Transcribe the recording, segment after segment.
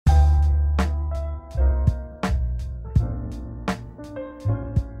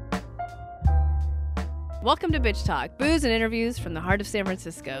Welcome to Bitch Talk, booze and interviews from the heart of San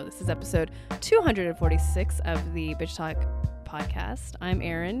Francisco. This is episode 246 of the Bitch Talk podcast. I'm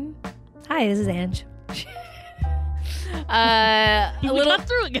Erin. Hi, this is Ange. We got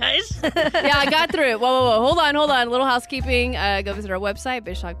through it, guys. Yeah, I got through it. Whoa. Hold on. A little housekeeping. Go visit our website,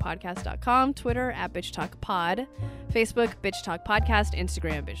 bitchtalkpodcast.com, Twitter at bitchtalkpod, Facebook, Bitch Talk Podcast,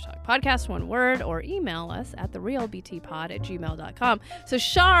 Instagram, Bitch Talk Podcast, one word, or email us at therealbtpod@gmail.com. So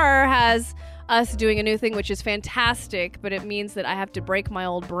Shar has us doing a new thing, which is fantastic, but it means that I have to break my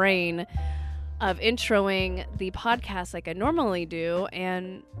old brain of introing the podcast like I normally do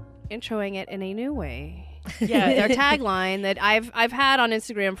and introing it in a new way. Yeah, our tagline that I've had on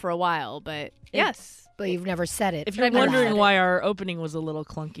Instagram for a while, but yes. But you've never said it. If you're wondering why our opening was a little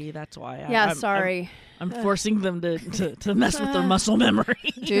clunky, that's why. Yeah, sorry. I'm forcing them to mess with their muscle memory.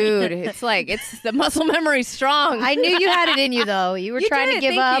 Dude, it's the muscle memory strong. I knew you had it in you, though. You were trying to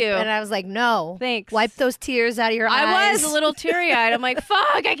give thank up, you. and I was like, no. Thanks. Wipe those tears out of your eyes. I was a little teary-eyed. I'm like,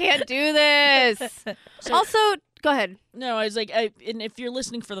 fuck, I can't do this. Also, go ahead. No, I was like, and if you're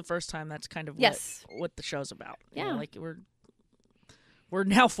listening for the first time, that's kind of what the show's about. Yeah. You know, like we're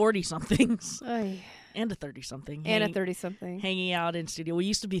now 40-somethings. And a 30-something. And a 30-something. Hanging out in studio. We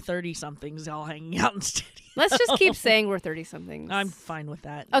used to be 30-somethings all hanging out in studio. Let's just keep saying we're 30-somethings. I'm fine with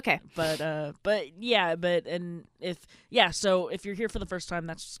that. Okay. So if you're here for the first time,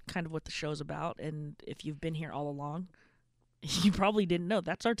 that's kind of what the show's about. And if you've been here all along, you probably didn't know.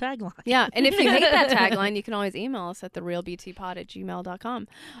 That's our tagline. Yeah, and if you hate that tagline, you can always email us at therealbtpod@gmail.com.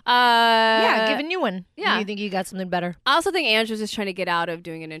 Give a new one. Yeah. You think you got something better? I also think Angela's just trying to get out of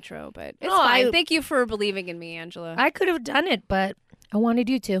doing an intro, but it's fine. Thank you for believing in me, Angela. I could have done it, but I wanted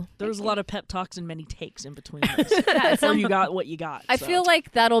you to. There was a lot of pep talks and many takes in between this. Before you got what you got. I feel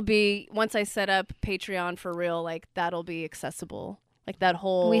like that'll be, once I set up Patreon for real, like that'll be accessible. Like that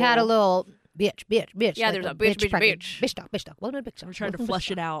whole... We had a little... Bitch. Yeah, like there's a bitch. Bitch talk. Well, no, bitch talk. We're trying to flush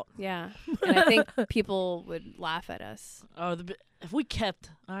it out. Yeah, and I think people would laugh at us. Oh, if we kept...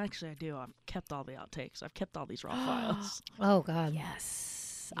 Actually, I do. I've kept all the outtakes. I've kept all these raw files. Oh, God.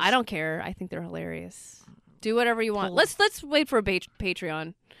 Yes. I don't care. I think they're hilarious. Do whatever you want. Let's wait for a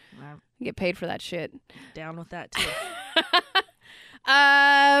Patreon. Get paid for that shit. Down with that, too.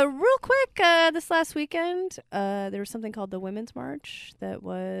 Real quick, this last weekend, there was something called the Women's March that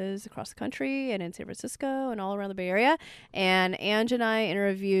was across the country and in San Francisco and all around the Bay Area. And Ange and I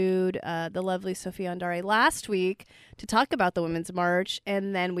interviewed the lovely Sophia Andare last week to talk about the Women's March.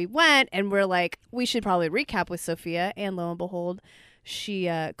 And then we went and we're like, we should probably recap with Sophia. And lo and behold, she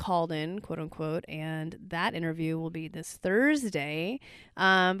called in, quote unquote, and that interview will be this Thursday.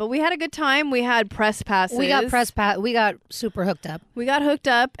 But we had a good time. We had press passes. We got super hooked up. We got hooked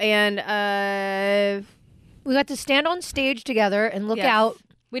up, and we got to stand on stage together and look out.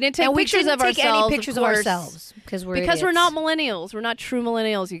 We didn't take pictures of ourselves. Any pictures of ourselves because we're not millennials. We're not true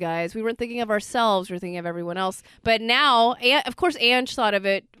millennials, you guys. We weren't thinking of ourselves. We were thinking of everyone else. But now, of course, Ange thought of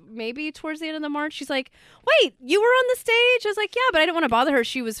it maybe towards the end of the March. She's like, wait, you were on the stage? I was like, yeah, but I didn't want to bother her.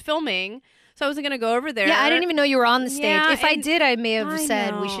 She was filming, so I wasn't going to go over there. Yeah, I didn't even know you were on the stage. Yeah, if I did, I may have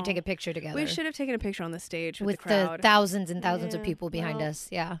said we should take a picture together. We should have taken a picture on the stage with the crowd. The thousands and thousands of people behind us.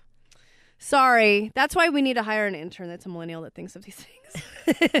 Yeah. Sorry. That's why we need to hire an intern that's a millennial that thinks of these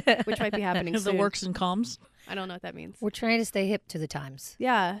things, which might be happening soon. Because it works in comms. I don't know what that means. We're trying to stay hip to the times.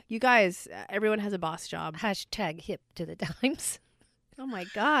 Yeah. You guys, everyone has a boss job. Hashtag hip to the times. Oh, my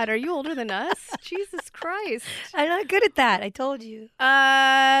God. Are you older than us? Jesus Christ. I'm not good at that. I told you.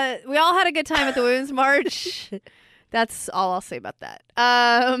 We all had a good time at the Women's March. That's all I'll say about that.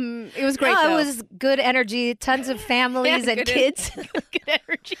 It was great, though. It was good energy. Tons of families and kids. Good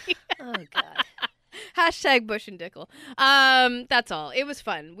energy. Oh, God. Hashtag Bush and Dickel. That's all. It was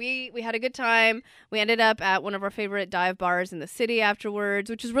fun. We had a good time. We ended up at one of our favorite dive bars in the city afterwards,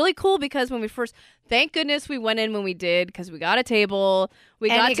 which is really cool because when we first, thank goodness we went in when we did because we got a table.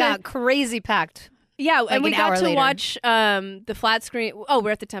 It got crazy packed. Yeah, like and we got to later. watch the flat screen. Oh,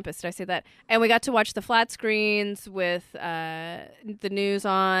 we're at the Tempest. Did I say that? And we got to watch the flat screens with the news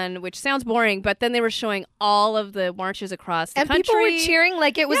on, which sounds boring, but then they were showing all of the marches across the country. And people were cheering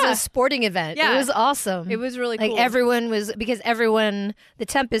like it was a sporting event. Yeah. It was awesome. It was really cool. Like everyone was, because the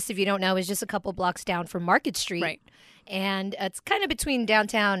Tempest, if you don't know, is just a couple blocks down from Market Street. Right. And it's kind of between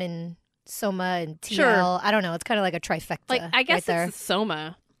downtown and Soma and TL. Sure. I don't know. It's kind of like a trifecta. Like I guess right it's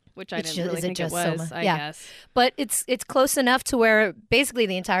Soma. Which I didn't really think it was, Soma? I guess. But it's close enough to where basically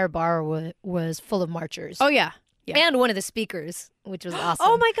the entire bar was full of marchers. Oh, yeah. Yeah. And one of the speakers, which was awesome.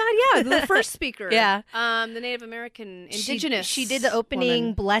 Oh my God, yeah, the first speaker. Yeah. The Native American indigenous. She did the opening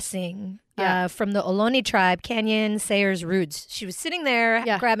woman. blessing Yeah. from the Ohlone tribe, Canyon Sayers Roots. She was sitting there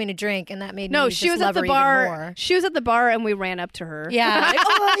Yeah. grabbing a drink, and that made No, me she just was at love the her even bar. more. She was at the bar, and we ran up to her. Yeah. Like,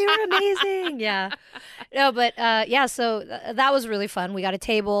 oh, you're amazing. Yeah. No, but yeah, so that was really fun. We got a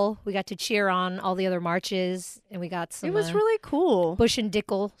table. We got to cheer on all the other marches, and we got some It was really cool. Bush and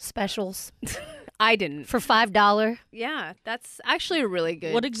Dickel specials I didn't. for $5. Yeah, that's actually really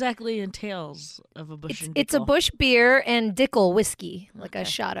good. What exactly entails of a Bush and It's a Dickel? Bush beer and Dickel whiskey, like a Okay.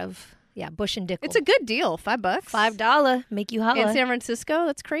 shot of, Bush and Dickel. It's a good deal. $5. $5. Make you holla. In San Francisco.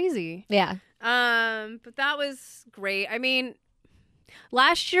 That's crazy. Yeah. But that was great. I mean,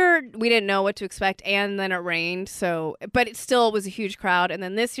 last year we didn't know what to expect, and then it rained. So, but it still was a huge crowd. And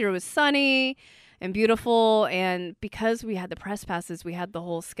then this year was sunny and beautiful. And because we had the press passes, we had the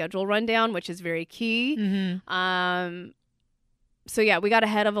whole schedule rundown, which is very key. Mm-hmm. So yeah, we got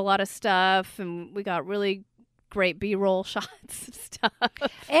ahead of a lot of stuff, and we got really great B-roll shots of stuff.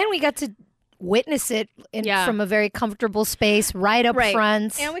 And we got to witness it Yeah. from a very comfortable space right up Right.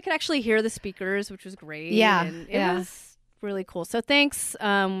 front. And we could actually hear the speakers, which was great. Yeah, And it yeah. was really cool. So thanks,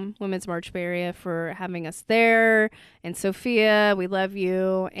 Women's March Bay Area, for having us there. And Sophia, we love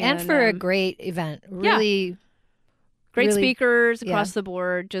you. And for a great event. Really, great really- speakers yeah. across the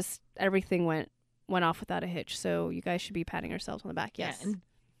board. Just everything went off without a hitch. So you guys should be patting yourselves on the back. Yes.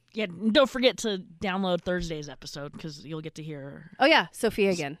 Yeah, and don't forget to download Thursday's episode because you'll get to hear Oh yeah, Sophia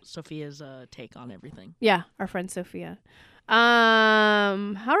again. Sophia's take on everything. Yeah, our friend Sophia. How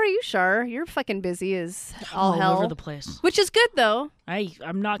are you, Shar? You're fucking busy as all hell. Over the place. Which is good though.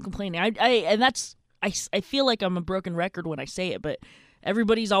 I'm not complaining. I feel like I'm a broken record when I say it, but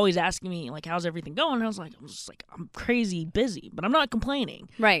everybody's always asking me like, "How's everything going?" I'm crazy busy, but I'm not complaining.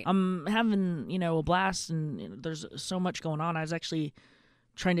 Right. I'm having a blast, and there's so much going on. I was actually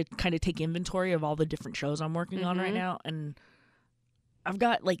trying to kind of take inventory of all the different shows I'm working on right now, and I've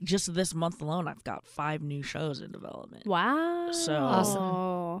got like just this month alone, I've got 5 new shows in development. Wow. So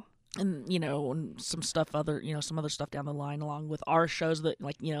Awesome. and and some other stuff down the line, along with our shows that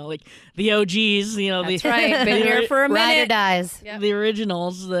like the OGs, That's right. Been here for a Ride or minute. dies. Yep. the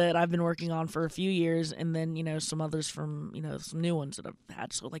originals that I've been working on for a few years, and then some others from some new ones that I've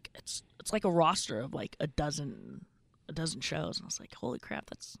had. So like it's like a roster of like a dozen shows, and I was like, holy crap,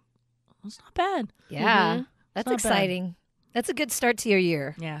 that's not bad. Yeah. Mhm. That's Not bad. exciting. That's a good start to your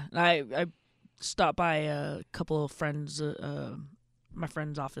year. Yeah, I stopped by a couple of friends, my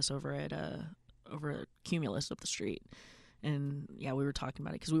friend's office over at Cumulus up the street, and yeah, we were talking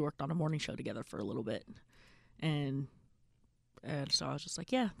about it because we worked on a morning show together for a little bit, and so I was just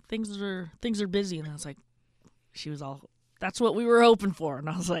like, yeah, things are busy, and I was like, she was all, that's what we were hoping for, and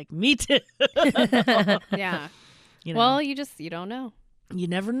I was like, me too. Yeah. You know, Well, you don't know. you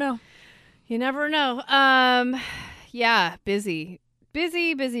never know. You never know. Yeah, busy.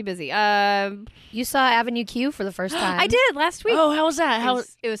 You saw Avenue Q for the first time. I did last week. Oh, how was that?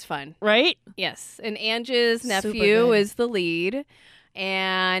 It was fun. Right? Yes. And Angie's Super nephew good. is the lead,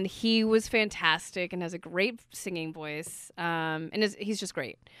 and he was fantastic and has a great singing voice. He's just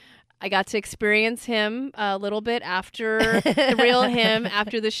great. I got to experience him a little bit after the real him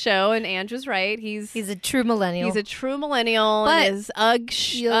after the show, and Andrew's right. He's He's a true millennial. a true millennial, But in his Ugg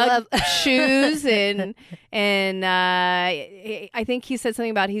you Ugg love- shoes, and I think he said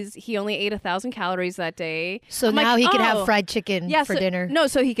something about he only ate 1,000 calories that day. so I'm now like, he could oh. have fried chicken for so- dinner. No,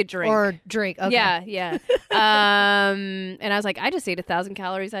 so he could drink. Or drink. Okay. Yeah. And I was like, I just ate 1,000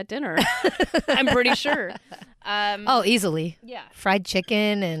 calories at dinner. I'm pretty sure. Oh, easily. Yeah. Fried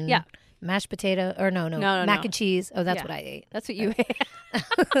chicken and Yeah. mashed potato. Or no. No. Mac and cheese. Oh, that's Yeah. what I ate. That's what you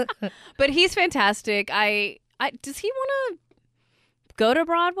ate. But he's fantastic. Does he want to go to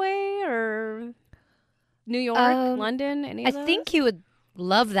Broadway or New York, London, any I of those? think he would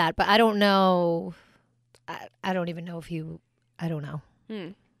love that, but I don't know. I don't even know if he. I don't know.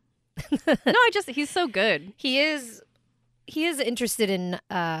 No, he's so good. He is interested in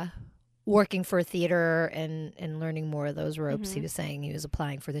working for a theater and learning more of those ropes. Mm-hmm. He was saying he was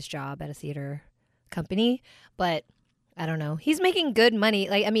applying for this job at a theater company, but I don't know. He's making good money.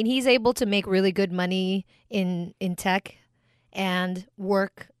 Like, I mean, he's able to make really good money in tech and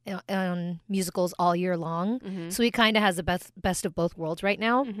work on musicals all year long. Mm-hmm. So he kind of has the best of both worlds right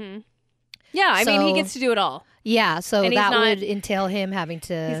now. Yeah, I mean, he So- gets to do it all. Yeah, so And he's that not- would entail him having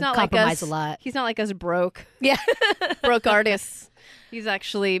to He's not like compromise us. a lot. He's not like us broke Yeah. artists. He's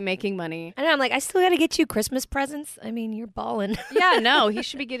actually making money. And I'm like, I still got to get you Christmas presents. I mean, you're balling. Yeah, no, he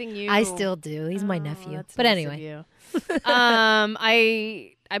should be getting you. I still do. He's my Oh, nephew. that's But nice anyway. of you.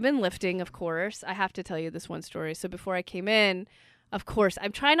 I I've been lifting, of course. I have to tell you this one story. So before I came in, of course,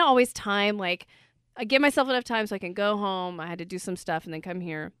 I'm trying to always time, like, I give myself enough time so I can go home. I had to do some stuff and then come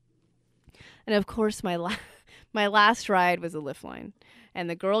here. And of course, my last ride was a lift line. And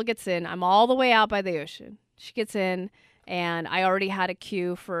the girl gets in. I'm all the way out by the ocean. She gets in, and I already had a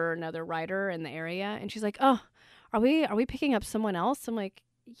queue for another rider in the area. And she's like, "Oh, are we picking up someone else?" I'm like,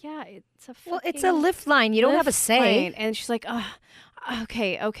 "Yeah, it's a it's a lift line. You don't have a say." Line. And she's like, "Oh,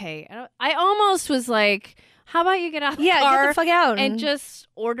 okay." And I almost was like, "How about you get out of the car get the fuck out and just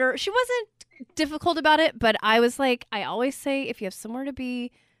order?" She wasn't difficult about it, but I was like, I always say, if you have somewhere to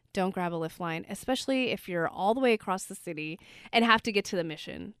be, don't grab a lift line, especially if you're all the way across the city and have to get to the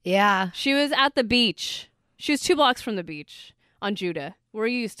mission. Yeah. She was at the beach. She was 2 blocks from the beach on Judah, where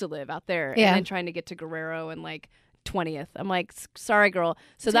you used to live out there. Yeah. And then trying to get to Guerrero and like 20th. I'm like, sorry, girl.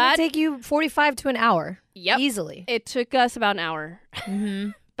 So It's that gonna take you 45 to an hour. Yep. Easily. It took us about an hour. Mm-hmm.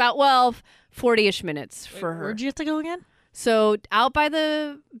 About 40-ish minutes for her. Where'd you have to go again? So out by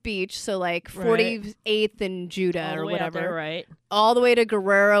the beach, so like 48th and Judah or whatever. There, right. All the way to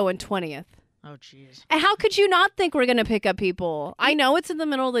Guerrero and 20th. Oh, jeez. And how could you not think we're going to pick up people? I know it's in the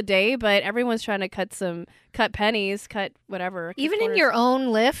middle of the day, but everyone's trying to cut pennies, cut whatever. Even in your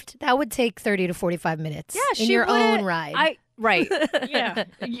own lift, that would take 30 to 45 minutes. Yeah, in your own ride. Right. Yeah.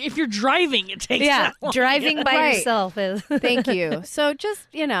 If you're driving, it takes that long. Driving by Right. yourself is. Thank you. So just,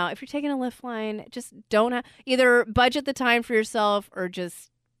 if you're taking a lift line, just don't either budget the time for yourself or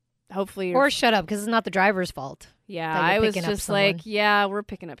just hopefully Or shut up, because it's not the driver's fault. Yeah, that you're I was picking up just like, yeah, we're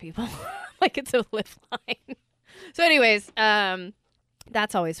picking up people. Like it's a lift line. So anyways,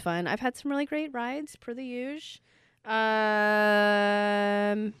 that's always fun. I've had some really great rides per the usual.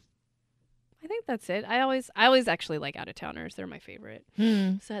 I think that's it. I always actually like out-of-towners. They're my favorite.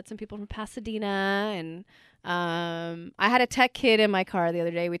 So I had some people from Pasadena, and I had a tech kid in my car the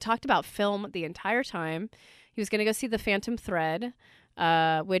other day. We talked about film the entire time. He was going to go see The Phantom Thread,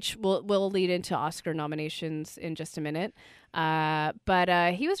 which will lead into Oscar nominations in just a minute.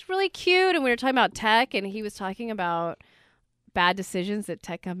 But he was really cute, and we were talking about tech, and he was talking about bad decisions that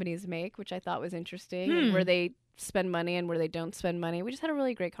tech companies make, which I thought was interesting, and where they spend money and where they don't spend money. We just had a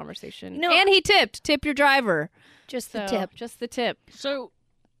really great conversation. And he tipped. Tip your driver. Just the tip. Just the tip. So,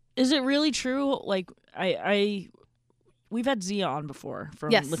 is it really true? Like, we've had Zia on before from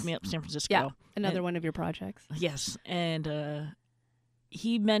Yes. Lift Me Up San Francisco. Yeah, another one of your projects. Yes, and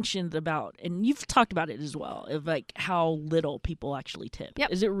he mentioned about, and you've talked about it as well, of like how little people actually tip.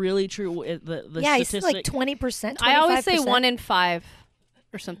 Yep. Is it really true? The Yeah, statistic? it's like 20%. I always say 1 in 5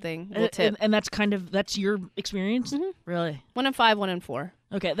 or something will tip. And that's your experience? Mhm. Really? 1 in 5, 1 in 4.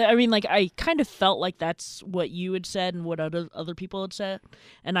 Okay. I mean, like, I kind of felt like that's what you had said and what other people had said.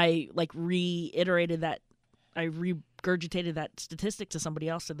 And I, like, reiterated that. I regurgitated that statistic to somebody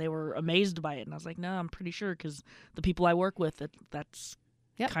else, and they were amazed by it. And I was like, no, I'm pretty sure, because the people I work with, that's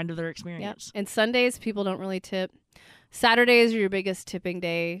kind of their experience. Yep. And Sundays, people don't really tip. Saturdays are your biggest tipping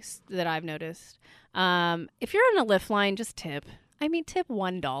day that I've noticed. If you're on a lift line, just tip. I mean, tip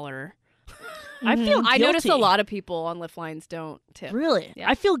 $1. I feel guilty. I notice a lot of people on lift lines don't tip. Really? Yeah.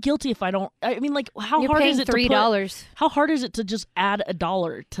 I feel guilty if I don't. I mean, like, how You're hard paying is it $3. how hard is it to just add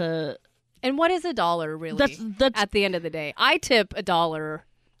 $1 to? And what is $1 really? That's at the end of the day. I tip $1,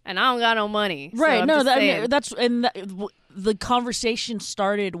 and I don't got no money. So right. I'm No, just saying. The conversation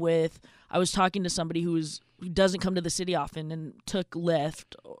started with, I was talking to somebody who doesn't come to the city often and took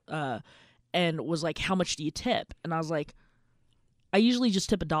Lyft, and was like, "How much do you tip?" And I was like, I usually just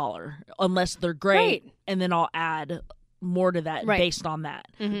tip $1 unless they're great, Right. and then I'll add more to that based on that.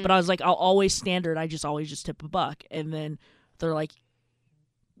 Mhm. But I was like, I'll always standard. I always just tip $1, and then they're like,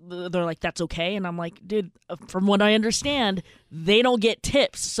 that's okay, and I'm like, dude, from what I understand, they don't get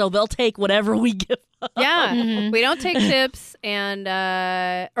tips, so they'll take whatever we give them. Yeah, we don't take tips, and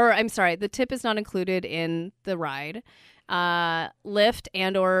or I'm sorry, the tip is not included in the ride. Lyft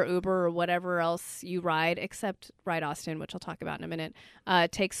and or Uber or whatever else you ride, except Ride Austin, which I'll talk about in a minute,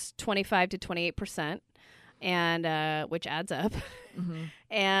 takes 25 to 28%, and which adds up. Mm-hmm.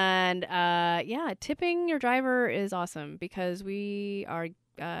 And tipping your driver is awesome because we are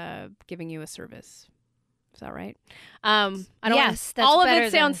giving you a service. Is that right? I don't Yes, that's all of better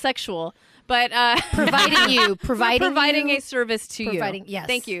it sounds sexual, but providing a service to you. Yes.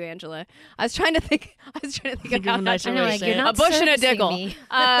 Thank you, Angela. I was trying to think Think of of a how nicer I way know, to like, say you're it. not a bush and a servicing dickle. me.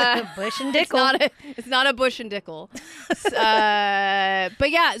 Bush and It's dickle. it's not a bush and dickle.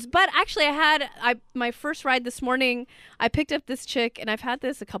 But actually my first ride this morning, I picked up this chick, and I've had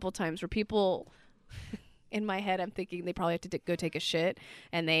this a couple times where people in my head, I'm thinking they probably have to go take a shit,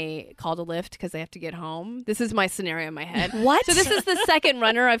 and they called a Lyft because they have to get home. This is my scenario in my head. What? So this is the second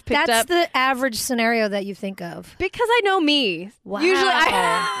runner I've picked That's up. the average scenario that you think of. Because I know me. Wow. Usually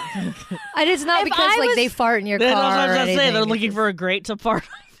And it's not If because I like was- they fart in your That's car. what I was or going to say. anything. They're looking for a grate to fart.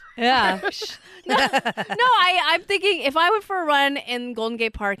 Yeah. No, I'm thinking if I went for a run in Golden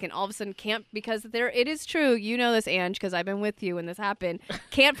Gate Park and all of a sudden can't, because it is true, you know this, Ange, because I've been with you when this happened,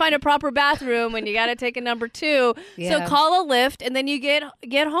 can't find a proper bathroom when you got to take a number 2. Yeah. So call a Lyft and then you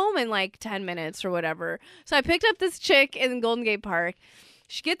get home in like 10 minutes or whatever. So I picked up this chick in Golden Gate Park.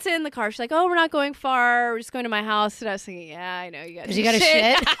 She gets in the car. She's like, "Oh, we're not going far. We're just going to my house." And I was thinking, "Yeah, I know you got." Because you got to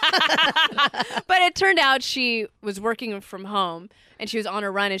shit. But it turned out she was working from home and she was on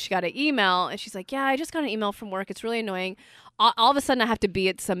a run and she got an email and she's like, "Yeah, I just got an email from work. It's really annoying. All of a sudden I have to be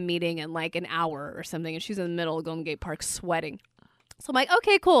at some meeting in like an hour or something." And she's in the middle of Golden Gate Park sweating. So I'm like,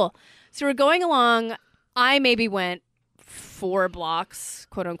 "Okay, cool." So we're going along. I maybe went 4 blocks,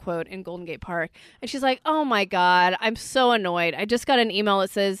 quote unquote, in Golden Gate Park. And she's like, "Oh my God, I'm so annoyed. I just got an email that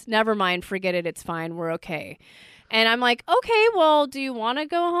says, 'Never mind, forget it. It's fine. We're okay.'" And I'm like, "Okay, well, do you want to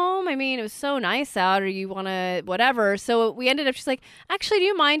go home? I mean, it was so nice out, or you want to whatever." So we ended up, she's like, "Actually, do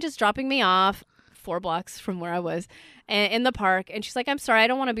you mind just dropping me off 4 blocks from where I was in the park?" And she's like, "I'm sorry, I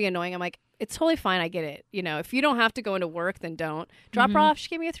don't want to be annoying." I'm like, "It's totally fine. I get it. You know, if you don't have to go into work, then don't." Drop her off. She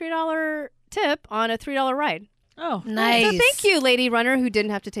gave me a $3 tip on a $3 ride. Oh, Nice. So thank you, lady runner who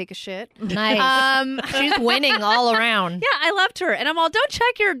didn't have to take a shit. Nice. She's winning all around. Yeah, I loved her. And I'm all, "Don't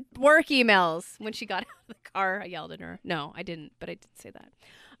check your work emails." When she got out of the car, I yelled at her. No, I didn't, but I did say that.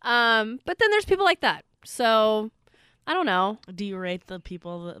 But then there's people like that. So I don't know. do you rate the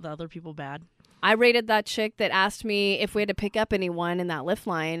other people bad? I rated that chick that asked me if we had to pick up anyone in that Lyft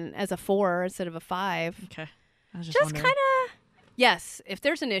line as a 4 instead of a 5. Okay. I was Just wondering. kind of, yes, if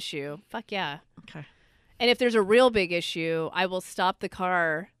there's an issue, fuck yeah. Okay. And if there's a real big issue, I will stop the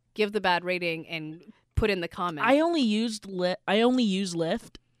car, give the bad rating, and put in the comment. I only use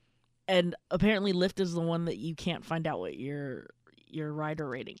Lyft, and apparently Lyft is the one that you can't find out what your rider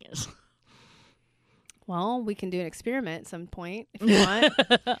rating is. Well, we can do an experiment at some point if you want.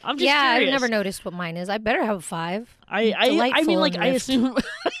 I'm just Yeah, curious. I've never noticed what mine is. I better have a 5. I Delightful mean, like, in I Lyft. assume.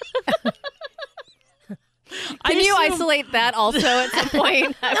 Can you isolate that also at some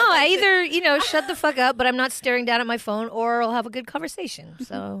point? No, I either, shut the fuck up, but I'm not staring down at my phone, or I'll have a good conversation.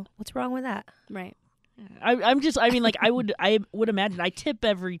 So what's wrong with that? Right. I mean, like, I would imagine I tip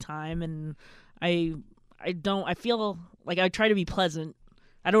every time, and I feel like I try to be pleasant.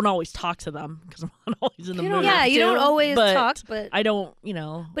 I don't always talk to them because I'm not always in the mood. Yeah, you don't to, always but talk, but I don't,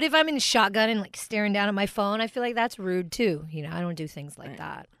 But if I'm in shotgun and like staring down at my phone, I feel like that's rude too. I don't do things like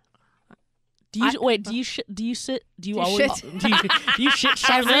that. Do you do you shit? Do you sit? Do you always shit? do you shit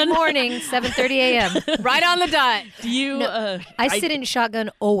Every shotgun? morning, 7:30 a.m. Right on the dot. Do you? I sit in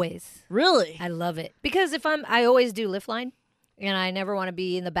shotgun always. Really? I love it because I always do lift line, and I never want to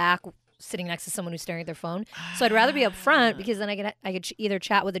be in the back sitting next to someone who's staring at their phone. So I'd rather be up front because then I could either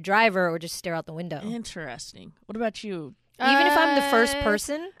chat with the driver or just stare out the window. Interesting. What about you? Even if I'm the first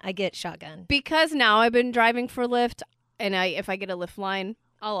person, I get shotgun. Because now I've been driving for Lyft, and if I get a Lyft line,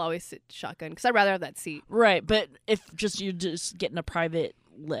 I'll always sit shotgun because I'd rather have that seat. Right, but if you're just getting a private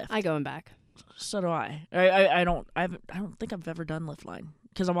lift, I go in back. So do I. I don't think I've ever done lift line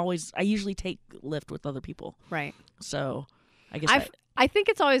because I usually take Lyft with other people. Right. So I guess I think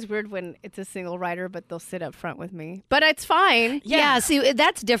it's always weird when it's a single rider, but they'll sit up front with me. But it's fine. Yeah, see,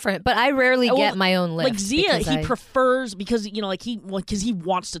 that's different. But I rarely get my own lift. Like Zia, because he prefers because because he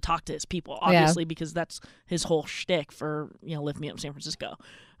wants to talk to his people, obviously, because that's his whole shtick for Lift Me Up San Francisco.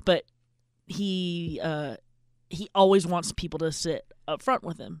 But he always wants people to sit up front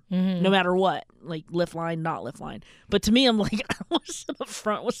with him, no matter what, like lift line, not lift line. But to me, I'm like, I want to sit up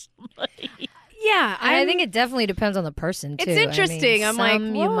front with somebody. Yeah, I think it definitely depends on the person, too. It's interesting. I'm like,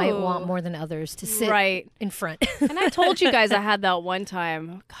 some you might whoa. want more than others to sit in front. And I told you guys I had that one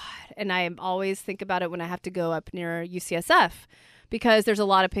time. God, and I always think about it when I have to go up near UCSF because there's a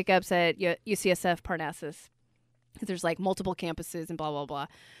lot of pickups at UCSF Parnassus. There's like multiple campuses and blah, blah, blah.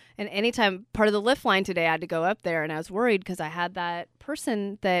 And anytime part of the lift line today, I had to go up there and I was worried because I had that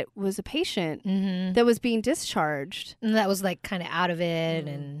person that was a patient that was being discharged. And that was like kind of out of it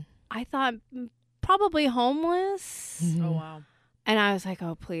and... I thought probably homeless. Oh, wow. And I was like,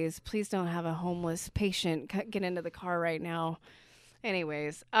 oh, please don't have a homeless patient get into the car right now.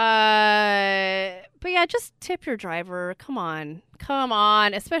 Anyways, but yeah, just tip your driver. Come on.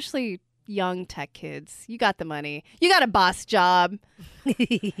 Especially young tech kids. You got the money. You got a boss job.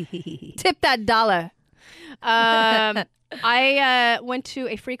 Tip that dollar. I went to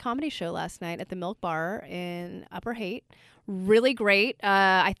a free comedy show last night at the Milk Bar in Upper Haight. Really great.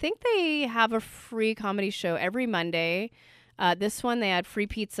 I think they have a free comedy show every Monday. This one, they had free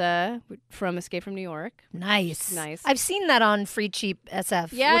pizza from Escape from New York. Nice. Nice. I've seen that on Free Cheap SF.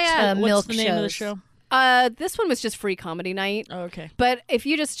 Yeah, What's yeah. the What's milk the name of the shows? show? This one was just free comedy night. Oh, okay. But if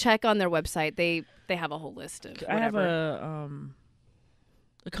you just check on their website, they have a whole list of whatever. I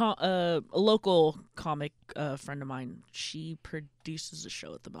have a local comic friend of mine. She produces a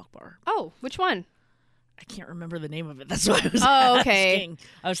show at the Milk Bar. Oh, which one? I can't remember the name of it. That's why I was okay. asking.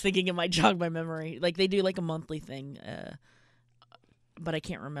 I was thinking it might jog my memory. Like they do like a monthly thing, but I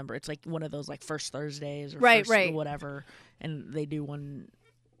can't remember. It's like one of those like first Thursdays or right, first right. whatever, and they do one.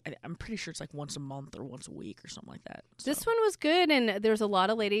 I'm pretty sure it's like once a month or once a week or something like that. So. This one was good, and there's a lot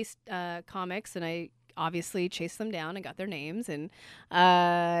of ladies comics, and I obviously chased them down and got their names, and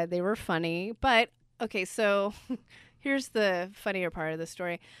they were funny. But okay, so here's the funnier part of the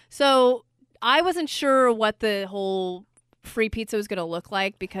story. So I wasn't sure what the whole free pizza was going to look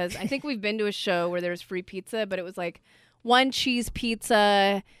like because I think we've been to a show where there's free pizza, but it was like one cheese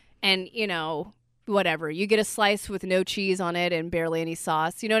pizza and, you know, whatever. You get a slice with no cheese on it and barely any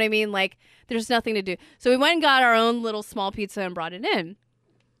sauce. You know what I mean? Like, there's nothing to do. So we went and got our own little small pizza and brought it in.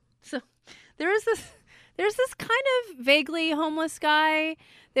 So there's this kind of vaguely homeless guy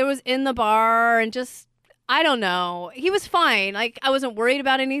that was in the bar and just, I don't know. He was fine. Like, I wasn't worried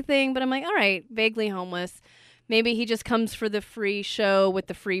about anything, but I'm like, all right, vaguely homeless. Maybe he just comes for the free show with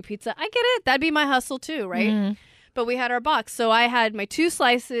the free pizza. I get it. That'd be my hustle too, right? Mm-hmm. But we had our box. So I had my 2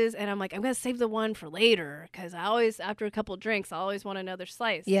 slices, and I'm like, I'm going to save the one for later because I always, after a couple drinks, I always want another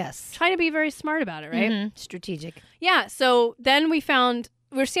slice. Yes. Trying to be very smart about it, right? Mm-hmm. Strategic. Yeah. So then we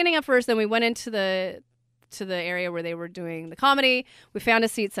were standing up first, then we went into the area where they were doing the comedy. We found a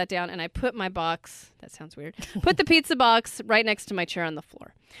seat, sat down, and I put my box, that sounds weird, put the pizza box right next to my chair on the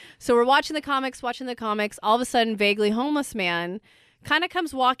floor. So we're watching the comics. All of a sudden, vaguely homeless man kind of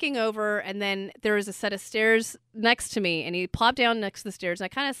comes walking over, and then there was a set of stairs next to me, and he plopped down next to the stairs, and I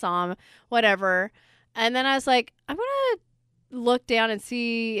kind of saw him, whatever. And then I was like, I'm going to look down and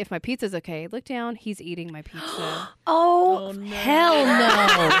see if my pizza's okay. Look down. He's eating my pizza. Oh, no. Hell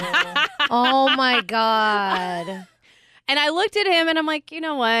no. Oh, my God. And I looked at him and I'm like, you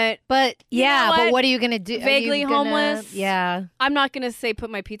know what? But yeah, but what are you going to do? Vaguely homeless. Yeah. I'm not going to say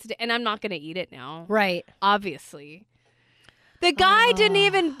put my pizza down, and I'm not going to eat it now. Right. Obviously. The guy didn't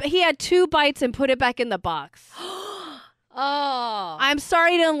even, he had 2 bites and put it back in the box. Oh. I'm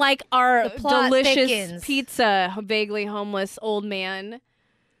sorry you didn't like our delicious thickens. pizza, vaguely homeless old man.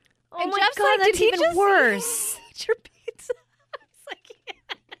 Oh And my Jeff's God, like, that's did he even just worse. eat your pizza? I was like,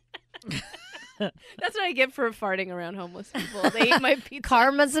 yeah. That's what I get for farting around homeless people. They eat my pizza.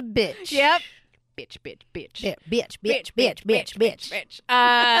 Karma's a bitch. Yep. Bitch.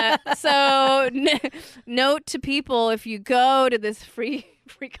 So note to people, if you go to this free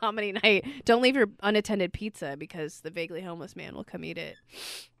comedy night, don't leave your unattended pizza because the vaguely homeless man will come eat it.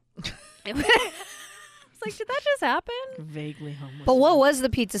 It's like, did that just happen? Vaguely homeless. But what was the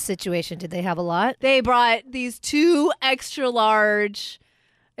pizza situation? Did they have a lot? They brought these 2 extra large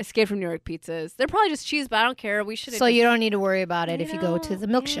Escape from New York pizzas. They're probably just cheese, but I don't care. We should. So you don't need to worry about it if you go to the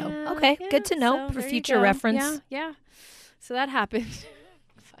milk show. Okay, good to know for future reference. Yeah. So that happened.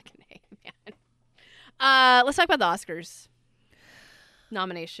 Fucking A, man. Let's talk about the Oscars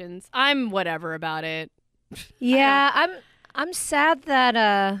nominations. I'm whatever about it. Yeah, I'm sad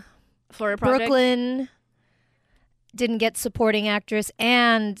that Florida Project. Brooklyn didn't get supporting actress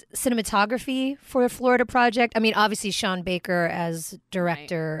and cinematography for Florida Project. I mean, obviously Sean Baker as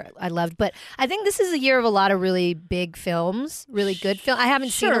director, I loved, but I think this is a year of a lot of really big films, really good film. I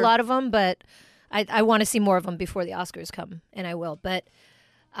haven't seen a lot of them, but I want to see more of them before the Oscars come, and I will. But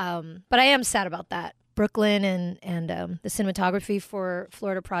I am sad about that. Brooklyn and the cinematography for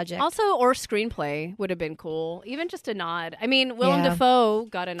Florida Project. Also, or screenplay would have been cool. Even just a nod. I mean, Willem Dafoe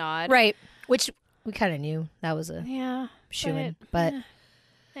got a nod. Right. Which we kind of knew that was a shoo-in. But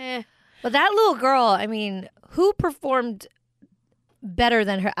that little girl, I mean, who performed better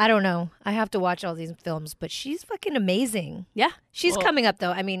than her? I don't know. I have to watch all these films, but she's fucking amazing. Yeah. She's coming up, though.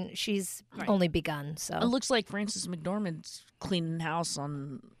 I mean, she's only begun, so. It looks like Frances McDormand's cleaning house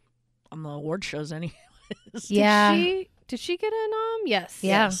on the award shows anyways. Yeah. Did she get a nom? Yes.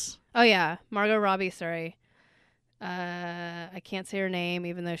 Yeah. Yes. Oh, yeah. Margot Robbie, sorry. I can't say her name,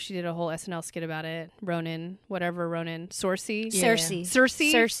 even though she did a whole SNL skit about it. Ronan. Cersei. Yeah. Cersei.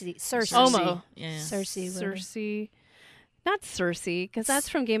 Omo. Yeah. Cersei. Not Cersei, because that's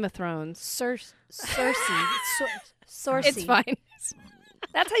from Game of Thrones. Cersei. It's fine.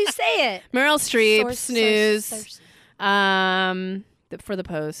 That's how you say it. Meryl Streep, Source, snooze. source. For the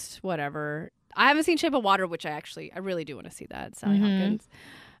Post, whatever. I haven't seen Shape of Water, which I really do want to see that. Sally Hopkins.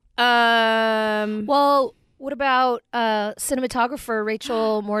 Well, what about cinematographer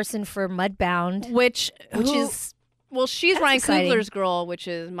Rachel Morrison for Mudbound? Which is well, she's that's Ryan exciting. Coogler's girl, which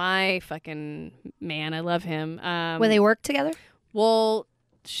is my fucking man. I love him. when they work together? Well,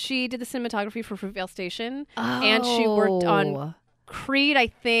 she did the cinematography for Fruitvale Station, and she worked on Creed. I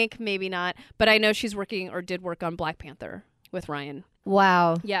think maybe not, but I know she's working or did work on Black Panther with Ryan.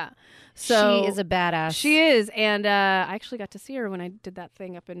 Wow. Yeah. So she is a badass. She is, and I actually got to see her when I did that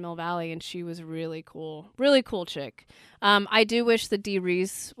thing up in Mill Valley, and she was really cool chick. I do wish that Dee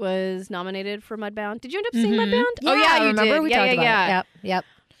Reese was nominated for Mudbound. Did you end up seeing Mudbound? Yeah, oh yeah, you remember did. we yeah, talked about yeah. it. Yep.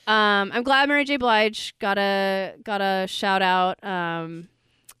 I'm glad Mary J. Blige got a shout out,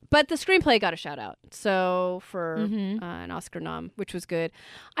 but the screenplay got a shout out. So for an Oscar nom, which was good.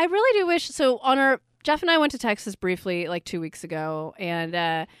 I really do wish. So Jeff and I went to Texas briefly like 2 weeks ago, and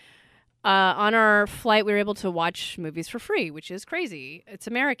on our flight we were able to watch movies for free, which is crazy. It's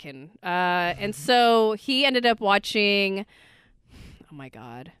American, and so he ended up watching. Oh my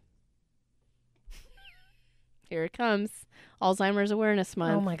God! Here it comes. Alzheimer's Awareness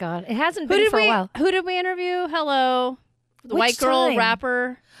Month. Oh my God. It hasn't been for a while. Who did we interview? Hello. The Which white girl time?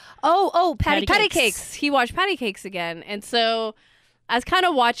 rapper. Oh, Patty Patty Cakes. Cakes. He watched Patty Cakes again. And so I was kind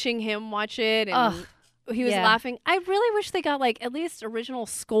of watching him watch it, and he was laughing. I really wish they got like at least original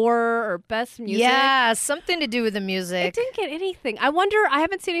score or best music. Yeah, something to do with the music. It didn't get anything. I wonder, I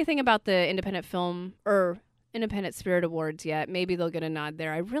haven't seen anything about the Independent Film or Independent Spirit Awards yet. Maybe they'll get a nod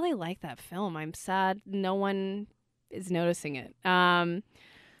there. I really like that film. I'm sad no one is noticing it. I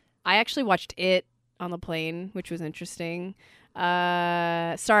actually watched it on the plane, which was interesting.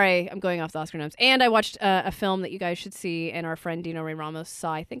 Sorry, I'm going off the Oscar noms. And I watched a film that you guys should see, and our friend Dino Ray Ramos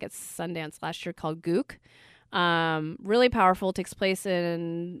saw. I think it's Sundance last year, called Gook. Really powerful. Takes place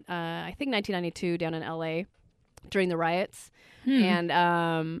in I think 1992 down in LA during the riots,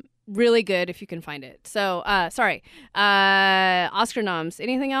 and really good if you can find it. So sorry, Oscar noms.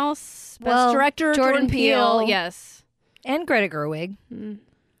 Anything else? Best director, Jordan Peele. Yes. And Greta Gerwig.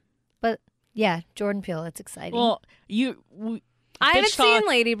 But yeah, Jordan Peele. It's exciting. Well, I haven't seen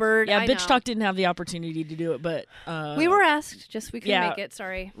Lady Bird. Yeah, I Bitch know. Talk didn't have the opportunity to do it, but We were asked, just we couldn't make it.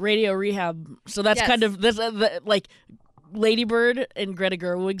 Sorry. Radio Rehab. So that's kind of like Lady Bird and Greta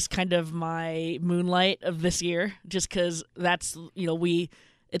Gerwig's kind of my moonlight of this year, just because that's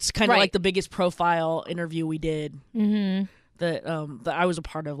it's kind of like the biggest profile interview we did that I was a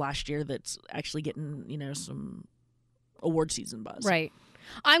part of last year. That's actually getting some award season buzz. Right.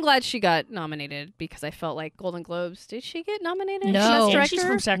 I'm glad she got nominated because I felt like Golden Globes. Did she get nominated? No. Best Yeah, director? she's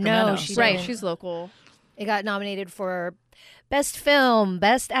from Sacramento. No, she Right, didn't. she's local. It got nominated for Best Film,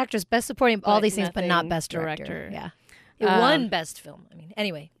 Best Actress, Best Supporting, all But these things, but not nothing Best Director. director. Yeah. It won Best Film. I mean,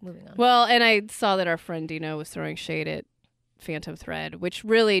 anyway, moving on. Well, and I saw that our friend Dino was throwing shade at Phantom Thread, which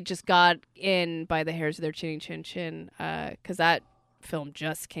really just got in by the hairs of their chinny chin chin, because that film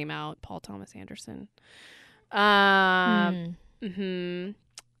just came out. Paul Thomas Anderson.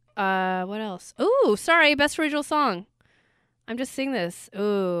 What else? Ooh, sorry, best original song. I'm just seeing this.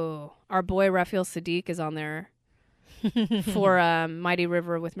 Ooh, our boy Raphael Sadiq is on there for Mighty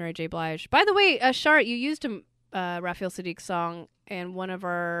River with Mary J. Blige. By the way, Shart, you used a Raphael Sadiq song in one of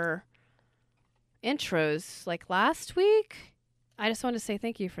our intros like last week. I just wanted to say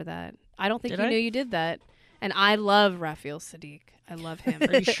thank you for that. I don't think you knew you did that. And I love Raphael Sadiq. I love him.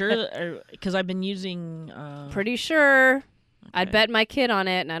 Are you sure? Because I've been using. Pretty sure. Okay. I'd bet my kid on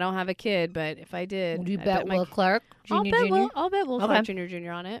it, and I don't have a kid, but if I did, Would you I'd bet Will Clark, I'll Junior? bet Will Clark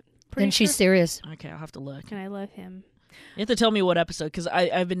Jr. on it. Pretty Then she's sure. serious. Okay, I'll have to look. And I love him. You have to tell me what episode, because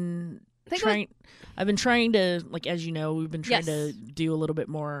I've been trying. I've been trying to, like, as you know, we've been trying to do a little bit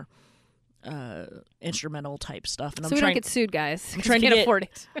more instrumental type stuff, and So we don't get sued, guys. I'm trying we to can't afford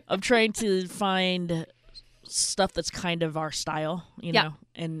it. I'm trying to find stuff that's kind of our style, you know,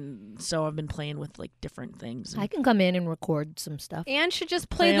 and so I've been playing with like different things. I can come in and record some stuff. And should just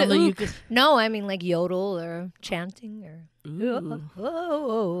play on the ook. No, I mean like yodel or chanting or. Ooh.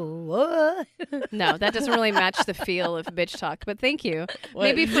 No, that doesn't really match the feel of bitch talk. But thank you.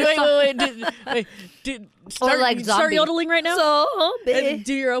 Wait, Maybe for wait, start, like start zombie. yodeling right now. Zombie. And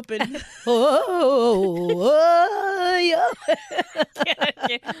do your open.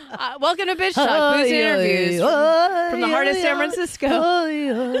 welcome to Bitch Talk, booze interviews from the heart of San Francisco.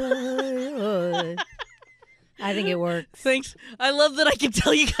 I think it works. Thanks. I love that I can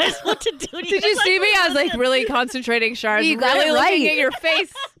tell you guys what to do. Did you see me? I was like really concentrating, Shar. I was You got really it looking right. at your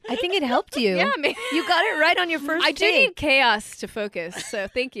face. I think it helped you. Yeah, man. You got it right on your first I do take. need chaos to focus, so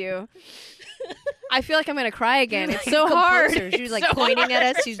thank you. I feel like I'm gonna cry again. It's so Come hard. closer. She was like It's so pointing at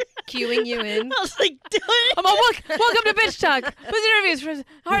hard. us. She's cueing you in. I was like, do it. I'm all, welcome to Bitch Talk. Who's interviews from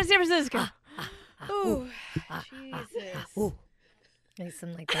Heart of San Francisco? Ooh, Jesus. Ooh. Like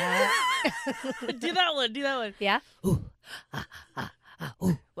something like that. Do that one. Do that one. Yeah.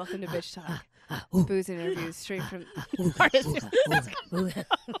 Welcome to Bitch Talk. Booze interviews straight from Heart of San Francisco.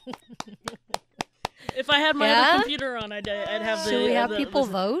 If I had my Yeah? other computer on, I'd have the. Should we have the- people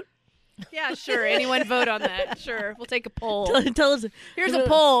the- vote? Yeah, sure. Anyone vote on that? Sure. We'll take a poll. Tell us. Here's a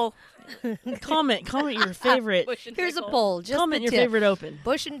poll. Comment your favorite. Bush and Here's a Dickel. poll. Just Comment the your tip. favorite open.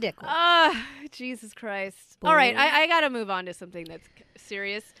 Bush and Dickel. Jesus Christ. All right, I got to move on to something that's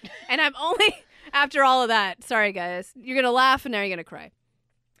serious. And I'm only, after all of that, sorry guys, you're going to laugh and now you're going to cry.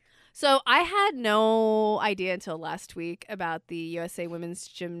 So I had no idea until last week about the USA Women's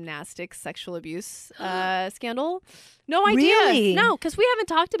Gymnastics sexual abuse scandal. No idea. Really? No, because we haven't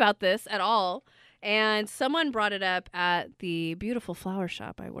talked about this at all. And someone brought it up at the beautiful flower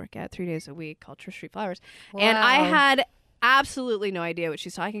shop I work at 3 days a week called Trish Street Flowers. And I Wow. had absolutely no idea what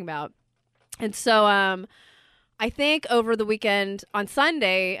she's talking about. And so I think over the weekend on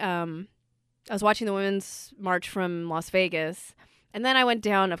Sunday, I was watching the Women's March from Las Vegas. And then I went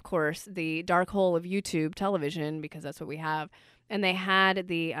down, of course, the dark hole of YouTube television because that's what we have. And they had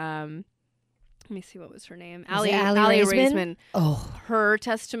the, let me see, what was her name? Was it Aly Aly Raisman. Raisman? Oh, Her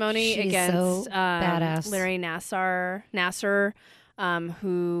testimony She's against so badass. Larry Nassar,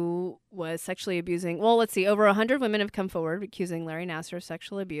 who was sexually abusing. Well, let's see. Over 100 women have come forward accusing Larry Nassar of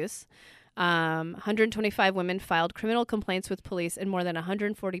sexual abuse. 125 women filed criminal complaints with police, and more than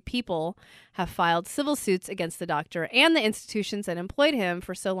 140 people have filed civil suits against the doctor and the institutions that employed him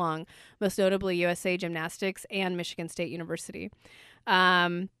for so long, most notably USA Gymnastics and Michigan State University.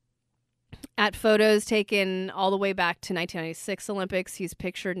 At photos taken all the way back to 1996 Olympics, he's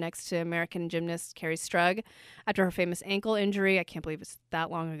pictured next to American gymnast Carrie Strug after her famous ankle injury. I can't believe it's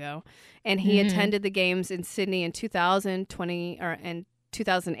that long ago. And he attended the games in Sydney in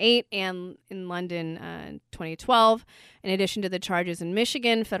 2008 and in London in 2012. In addition to the charges in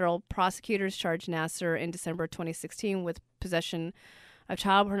Michigan, federal prosecutors charged Nassar in December 2016 with possession of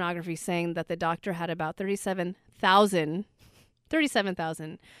child pornography, saying that the doctor had about 37,000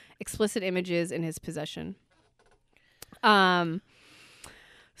 explicit images in his possession. I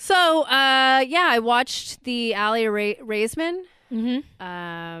watched the Aly Raisman.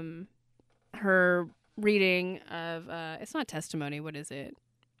 mm-hmm. Her reading of it's not testimony. What is it?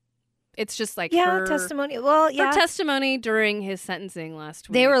 It's just like Yeah, her testimony. Well, her yeah. testimony during his sentencing last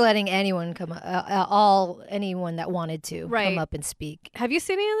week. They were letting anyone come, anyone that wanted to Right. come up and speak. Have you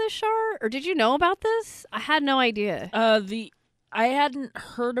seen any of this, Shar? Or did you know about this? I had no idea. I hadn't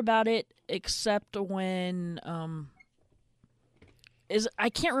heard about it except when I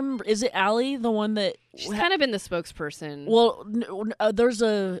can't remember. Is it Aly, the one that She's kind of been the spokesperson. Well, there's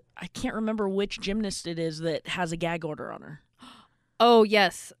I can't remember which gymnast it is that has a gag order on her. Oh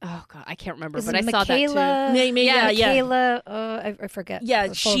yes. Oh god, I can't remember, Is but it I saw that too. Yeah. Michaela, I forget Yeah,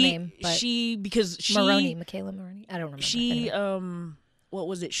 her full name. But because Maroney, Michaela Maroney. I don't remember. She Anyway. what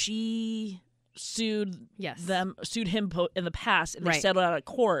was it? She sued Yes. sued him in the past, and they Right. settled out of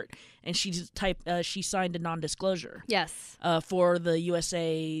court. And she she signed a non-disclosure Yes. for the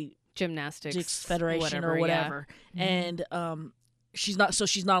USA Gymnastics Federation or whatever, and she's not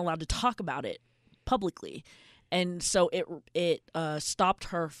allowed to talk about it publicly, and so it stopped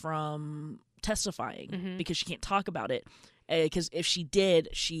her from testifying because she can't talk about it, because if she did,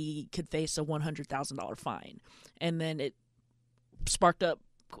 she could face a $100,000 fine, and then it sparked up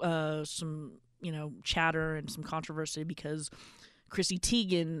some chatter and some controversy because Chrissy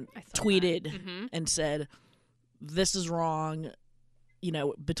Teigen tweeted and said, "This is wrong."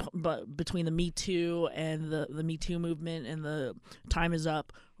 Between the Me Too and the Me Too movement and the time is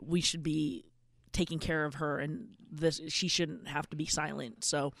up, we should be taking care of her, and she shouldn't have to be silent.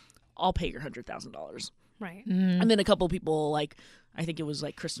 So I'll pay your $100,000. Right. And then a couple of people, I think it was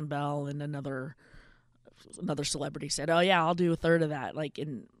Kristen Bell and another celebrity said, "Oh yeah, I'll do a third of that."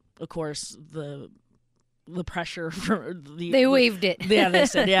 And of course the pressure for They waived it. Yeah, they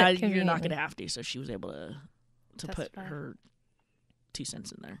said, "Yeah, you're not Conveniently. going to have to." So she was able to put Testify. her 2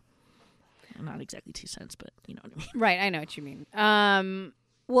 cents in there. Not exactly 2 cents, but you know what I mean. Right. I know what you mean.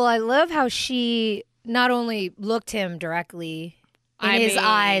 Well, I love how she not only looked him directly his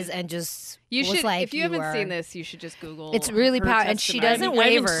eyes and just you was should, like, if you haven't are. seen this, you should just Google. It's really her powerful, and she testimony. doesn't I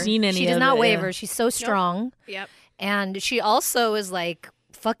haven't waver. seen any She does of not it, waver. yeah. She's so strong. Yep. And she also is like,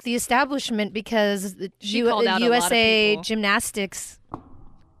 fuck the establishment, because the She called out a lot of USA people. Gymnastics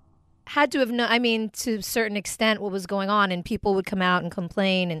had to have known, I mean, to a certain extent, what was going on, and people would come out and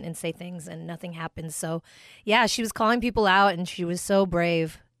complain and say things, and nothing happened. So, yeah, she was calling people out, and she was so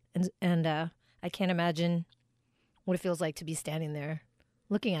brave. And I can't imagine what it feels like to be standing there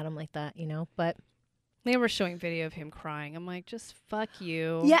looking at him like that, you know? But They were showing video of him crying. I'm like, just fuck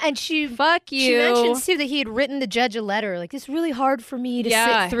you. yeah, and she Fuck you. mentions too that he had written the judge a letter like, it's really hard for me to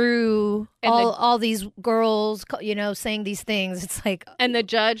Yeah. sit through And all these girls, you know, saying these things. It's like, And the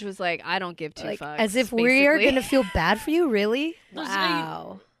judge was like, I don't give two like fucks. as if we are basically. going to feel bad for you, really? There's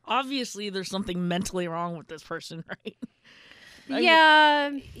Wow. Obviously, there's something mentally wrong with this person, right? I mean, Yeah,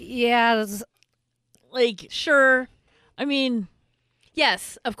 Yeah, that's- like, sure. I mean,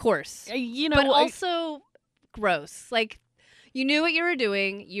 Yes, of course. you know, But also gross. Like, you knew what you were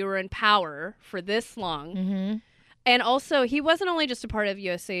doing. You were in power for this long. mhm. And also, he wasn't only just a part of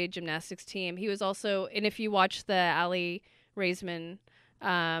USA Gymnastics team. He was also, and if you watch the Aly Raisman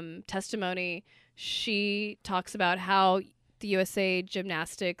testimony, she talks about how the USA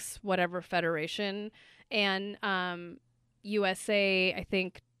Gymnastics, whatever federation, and USA, I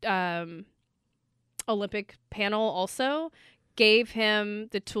think, Olympic panel also gave him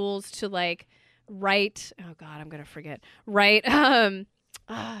the tools to like write. Oh God, I'm gonna forget. Write. The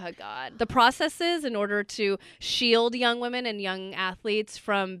processes in order to shield young women and young athletes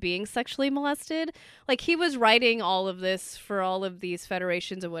from being sexually molested. Like, he was writing all of this for all of these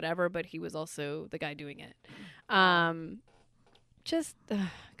federations and whatever, but he was also the guy doing it. God,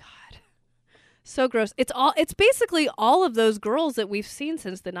 so gross. It's basically all of those girls that we've seen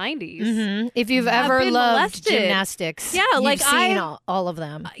since the 90s. Mhm. If you've Have ever been loved molested. gymnastics, Yeah, you've like, seen all of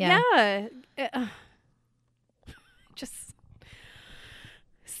them. Yeah. Just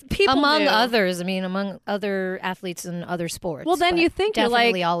people Among knew. others, I mean, among other athletes in other sports. Well, then but you think you're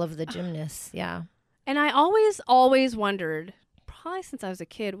definitely like- all of the gymnasts. Yeah. And I always wondered, probably since I was a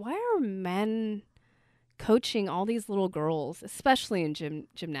kid, why are men coaching all these little girls, especially in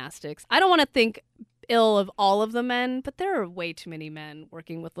gymnastics? I don't want to think ill of all of the men, but there are way too many men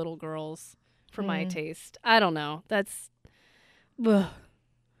working with little girls for my taste. I don't know. That's ugh.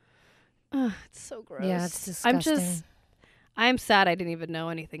 Ugh, it's so gross. Yeah, it's disgusting. I'm sad I didn't even know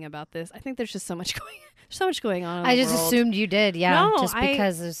anything about this. I think there's just so much going on in I the just world. assumed you did, yeah. No, just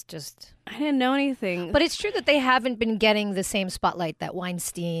because there's just. I didn't know anything. But it's true that they haven't been getting the same spotlight that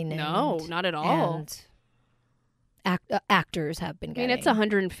Weinstein no, and, not at all. and actors have been I getting. mean, it's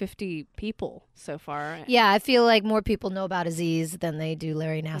 150 people so far. Yeah, I feel like more people know about Aziz than they do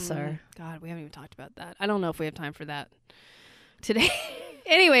Larry Nassar. God, we haven't even talked about that. I don't know if we have time for that today.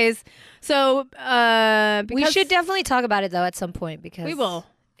 Anyways, so We should definitely talk about it though at some point because we will.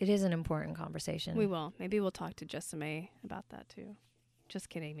 It is an important conversation. We will. Maybe we'll talk to Jessime about that too. Just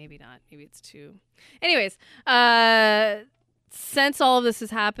kidding. Maybe not. Maybe it's too. Anyways, since all of this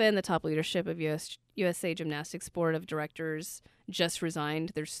has happened, the top leadership of USA Gymnastics Board of Directors just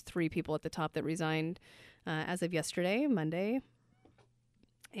resigned. There's 3 people at the top that resigned as of yesterday, Monday.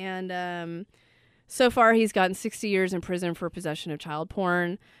 And so far, he's gotten 60 years in prison for possession of child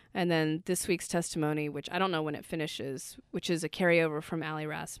porn. And then this week's testimony, which I don't know when it finishes, which is a carryover from Aly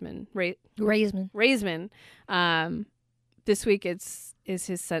Raisman. Raisman. This week is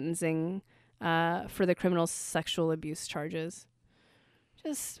his sentencing for the criminal sexual abuse charges.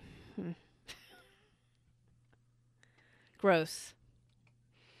 Just gross.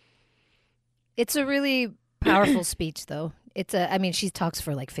 It's a really powerful speech, though. I mean, she talks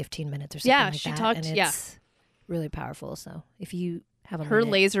for like 15 minutes or something Yeah, like she that. talked- And yeah. it's really powerful. So if you have a Her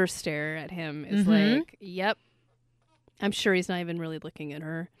minute. laser stare at him is Mhm. like, yep. I'm sure he's not even really looking at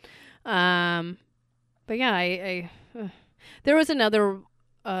her. But yeah, I there was another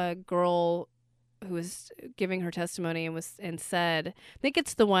girl who was giving her testimony and said, I think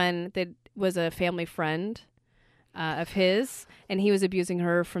it's the one that was a family friend of his, and he was abusing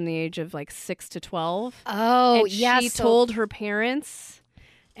her from the age of like 6 to 12. Oh, and yeah. she told her parents,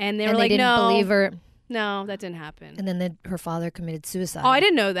 and they were and like, they didn't no, believe her. no, that didn't happen. And then her father committed suicide. Oh, I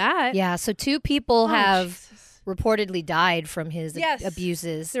didn't know that. Yeah, so 2 people Oh, have Jesus. reportedly died from his Yes.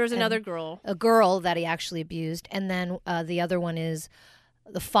 abuses. There was And another girl. a girl that he actually abused, and then the other one is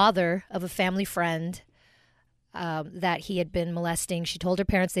the father of a family friend that he had been molesting. She told her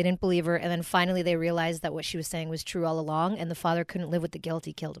parents, they didn't believe her, and then finally they realized that what she was saying was true all along, and the father couldn't live with the guilt.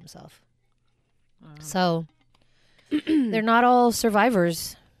 He killed himself. So they're not all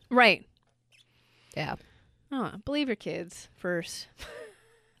survivors. Right. Yeah. Oh, believe your kids first.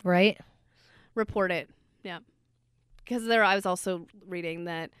 Right? Report it. Yeah. Because I was also reading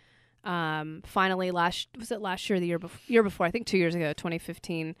that finally last year or the year before, I think 2 years ago,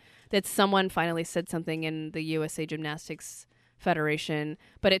 2015, that someone finally said something in the USA Gymnastics Federation,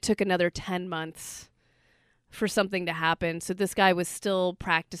 but it took another 10 months for something to happen. So this guy was still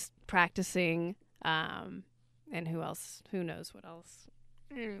practicing, and who else? Who knows what else?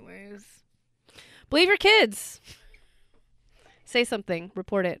 Anyways, believe your kids. Say something.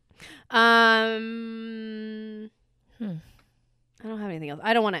 Report it. I don't have anything else.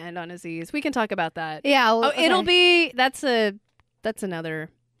 I don't want to end on Aziz. We can talk about that. Yeah. Well, Oh, it'll be that's another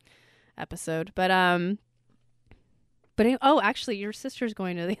episode. But actually, your sister's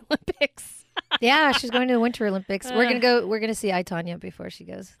going to the Olympics. Yeah, she's going to the Winter Olympics. We're gonna see I, Tonya before she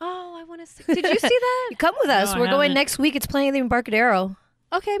goes. Oh, I want to see. Did you see that? You come with us. No, I We're going haven't. next week. It's playing at the Embarcadero.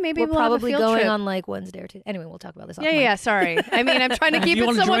 Okay, maybe We're we'll probably have a field going trip. on like Wednesday or two. Anyway, we'll talk about this. Yeah. Sorry. I mean, I'm trying to If keep you it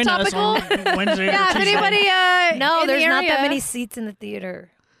want to somewhat join us topical. on Wednesday or Yeah, if Tuesday. anybody No, in there's the not that area- many seats in the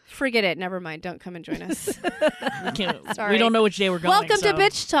theater. Forget it. Never mind. Don't come and join us. We can't- Sorry. we don't know which day we're going. Welcome so. to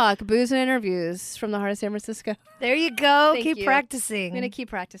Bitch Talk, booze and interviews from the heart of San Francisco. There you go. Thank Keep you. practicing. I'm gonna keep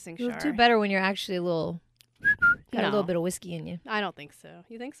practicing. You'll Shar. do better when you're actually a little got a No. little bit of whiskey in you. I don't think so.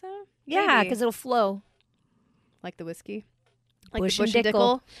 You think so? Yeah, Maybe. because it'll flow. Like the whiskey, like Bush the Bush and and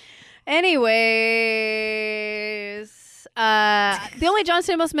Dickel. Dickel. Anyways, the only John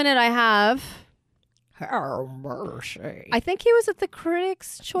Stamos minute I have. Oh, mercy. I think he was at the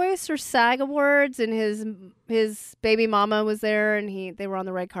Critics' Choice or SAG Awards, and his baby mama was there, and they were on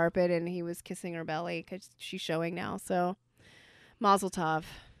the red carpet, and he was kissing her belly because she's showing now. So, Mazel Tov,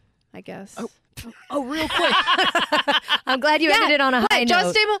 I guess. Oh, real quick. I'm glad you ended it on a high John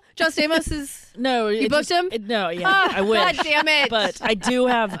note. Stamos is. No, You booked him? No, yeah, I wish. God damn it! But I do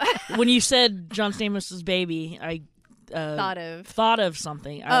have. When you said John Stamos's baby, I thought of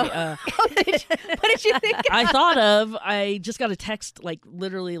something. what did you think? I just got a text like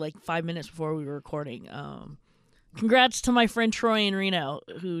literally like 5 minutes before we were recording. Congrats to my friend Troy in Reno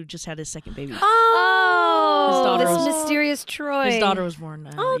who just had his second baby. Oh, His daughter this was- mysterious Troy. His daughter was born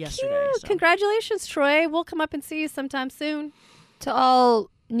yesterday. Cute. So. Congratulations, Troy. We'll come up and see you sometime soon. To all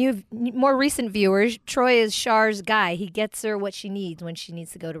more recent viewers, Troy is Char's guy. He gets her what she needs when she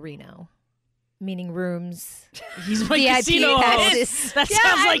needs to go to Reno, meaning rooms, He's my VIP casino host. passes. That Yeah,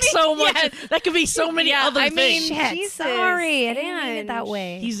 sounds I like mean, so much. yes. That could be so many Yeah, other I mean, things. Shit, Jesus, sorry, I didn't mean it that Ange.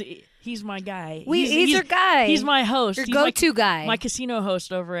 way. He's my guy. He's your guy. He's my host. Your He's go-to guy. My casino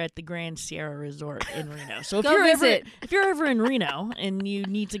host over at the Grand Sierra Resort in Reno. So if Go visit. if you're ever in Reno and you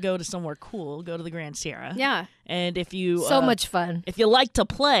need to go to somewhere cool, go to the Grand Sierra. Yeah. And if you so much fun. if you like to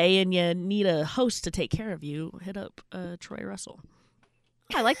play and you need a host to take care of you, hit up Troy Russell.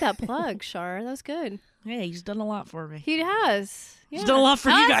 I like that plug, Shar. That was good. Yeah, he's done a lot for me. He has. Yeah. He's done a lot for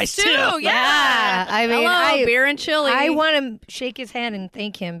you Us guys too. Yeah. I mean, Hello, beer and chili. I want to shake his hand and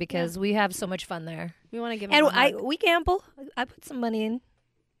thank him because we have so much fun there. We want to give him And a hug. we gamble. I put some money in.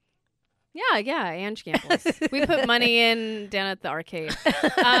 Yeah, Ange gambles. We put money in down at the arcade.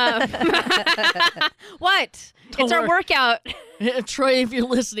 What? Don't It's our worry. workout. Troy, if you're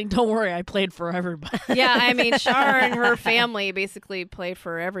listening, don't worry. I played for everybody. Yeah, I mean, Shar and her family basically play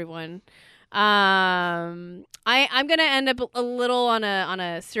for everyone. I'm gonna end up a little on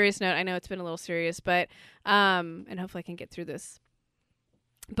a serious note. I know it's been a little serious, but and hopefully I can get through this.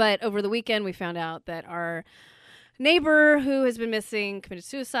 But over the weekend, we found out that our neighbor who has been missing committed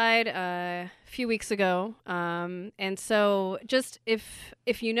suicide a few weeks ago. And so just if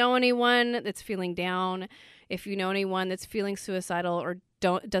you know anyone that's feeling down, if you know anyone that's feeling suicidal or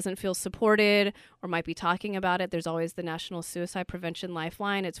doesn't feel supported or might be talking about it, there's always the National Suicide Prevention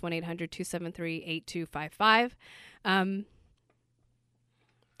Lifeline. It's 1-800-273-8255.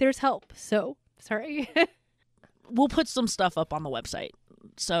 There's help. So sorry. We'll put some stuff up on the website.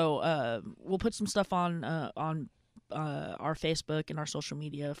 So we'll put some stuff on our Facebook and our social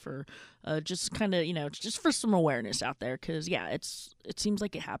media for just kind of, just for some awareness out there. Because, yeah, it seems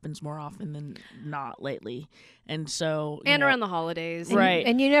like it happens more often than not lately. And so... And around the holidays. Right.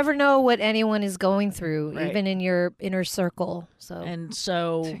 And you never know what anyone is going through, Right. even in your inner circle. So And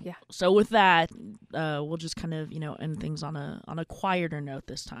so, Yeah. so with that, we'll just kind of, end things on a quieter note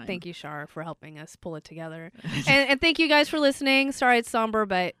this time. Thank you, Shar, for helping us pull it together. and thank you guys for listening. Sorry it's somber,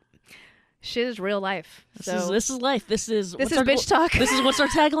 but shit is real life. This So is life. This is bitch talk. This is what's our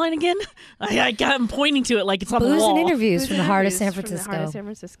tagline again? I'm pointing to it like it's on the booze wall. and interviews from the heart of San From the Francisco. heart of San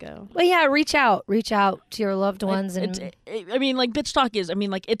Francisco. Well, yeah, reach out to your loved ones, and I mean, like bitch talk is. I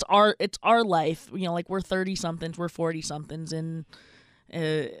mean, like it's our life. Like we're 30 somethings, we're 40 somethings, and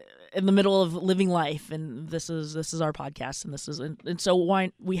in the middle of living life, and this is our podcast, and so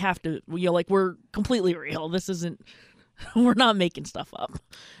why we have to, like, we're completely real. This isn't, we're not making stuff up.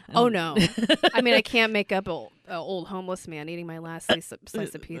 Oh no. I mean, I can't make up an old homeless man eating my last slice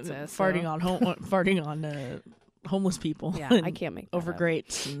of pizza, so. farting on homeless people. Yeah, I can't make that over up.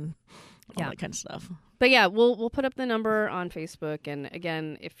 grates and all that kind of stuff. But yeah, we'll put up the number on Facebook, and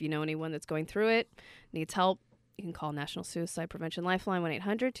again, if you know anyone that's going through it, needs help, you can call National Suicide Prevention Lifeline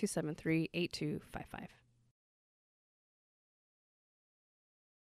 1-800-273-8255.